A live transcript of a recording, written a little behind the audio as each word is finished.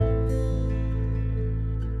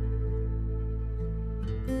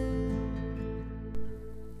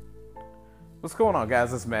What's going on,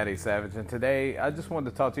 guys? It's Matty Savage, and today I just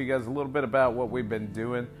wanted to talk to you guys a little bit about what we've been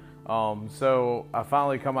doing. So I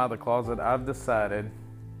finally come out of the closet. I've decided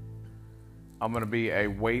I'm going to be a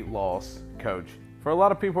weight loss coach. For a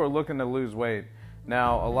lot of people who are looking to lose weight.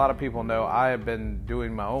 Now, a lot of people know I have been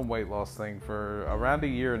doing my own weight loss thing for around a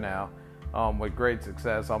year now, with great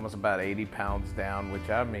success, almost about 80 pounds down, which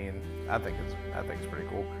I think it's pretty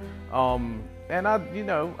cool. And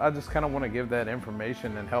I just kind of want to give that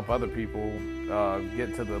information and help other people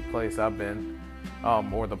get to the place I've been,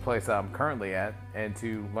 or the place I'm currently at, and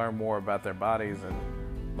to learn more about their bodies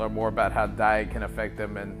and learn more about how diet can affect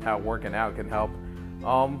them and how working out can help.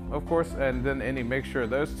 Of course, and then any mixture of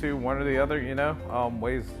those two, one or the other,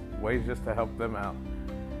 ways just to help them out.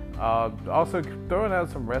 Also throwing out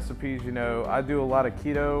some recipes. I do a lot of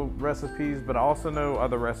keto recipes, but I also know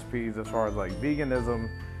other recipes as far as like veganism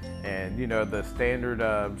and the standard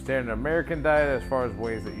American diet, as far as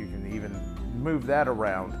ways that you can even move that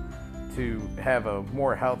around to have a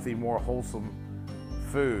more healthy, more wholesome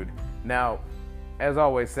food. Now, as I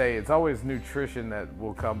always say, it's always nutrition that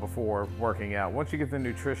will come before working out. Once you get the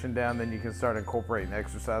nutrition down, then you can start incorporating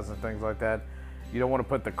exercise and things like that. You don't want to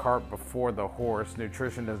put the cart before the horse.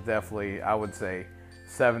 Nutrition is definitely, I would say,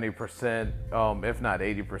 70%, if not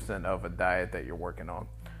 80% of a diet that you're working on.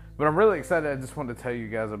 But I'm really excited. I just wanted to tell you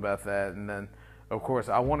guys about that. And then, of course,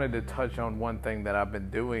 I wanted to touch on one thing that I've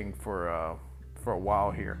been doing for a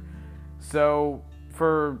while here. So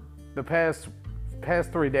for the past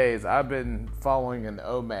 3 days, I've been following an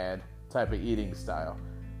OMAD type of eating style,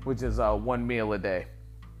 which is one meal a day.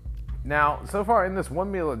 Now, so far in this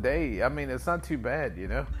one meal a day, it's not too bad,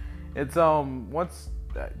 It's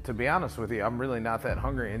to be honest with you, I'm really not that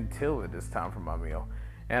hungry until it is time for my meal.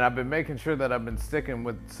 And I've been making sure that I've been sticking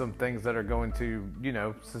with some things that are going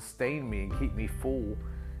to, sustain me and keep me full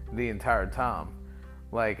the entire time.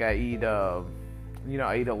 Like I eat a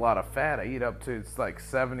lot of fat. I eat up to, it's like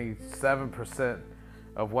 77%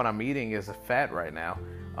 of what I'm eating is fat right now.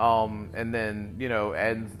 And then,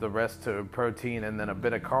 add the rest to protein and then a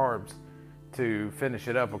bit of carbs to finish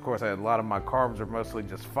it up. Of course, a lot of my carbs are mostly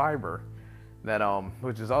just fiber, that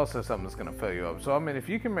which is also something that's going to fill you up. So, if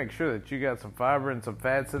you can make sure that you got some fiber and some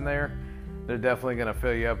fats in there, they're definitely going to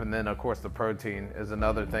fill you up. And then, of course, the protein is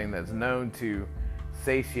another thing that's known to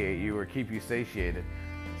satiate you or keep you satiated.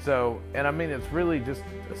 So, and it's really just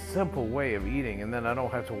a simple way of eating, and then I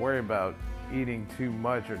don't have to worry about eating too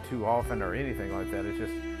much or too often or anything like that. It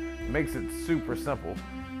just makes it super simple,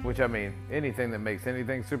 which anything that makes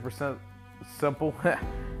anything super simple,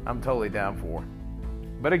 I'm totally down for.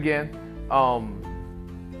 But again,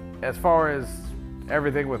 as far as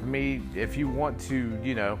everything with me, if you want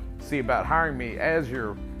to, see about hiring me as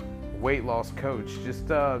your weight loss coach, just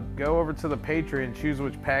go over to the Patreon, choose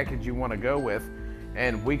which package you want to go with,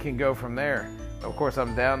 and we can go from there. Of course,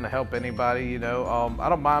 I'm down to help anybody, I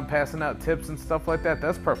don't mind passing out tips and stuff like that.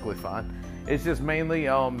 That's perfectly fine. It's just mainly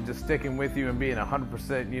just sticking with you and being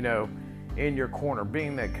 100%, in your corner,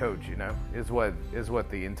 being that coach, is what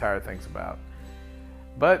the entire thing's about.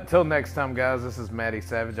 But till next time, guys, this is Matty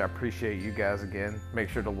Savage. I appreciate you guys again. Make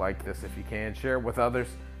sure to like this if you can. Share it with others.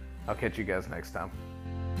 I'll catch you guys next time.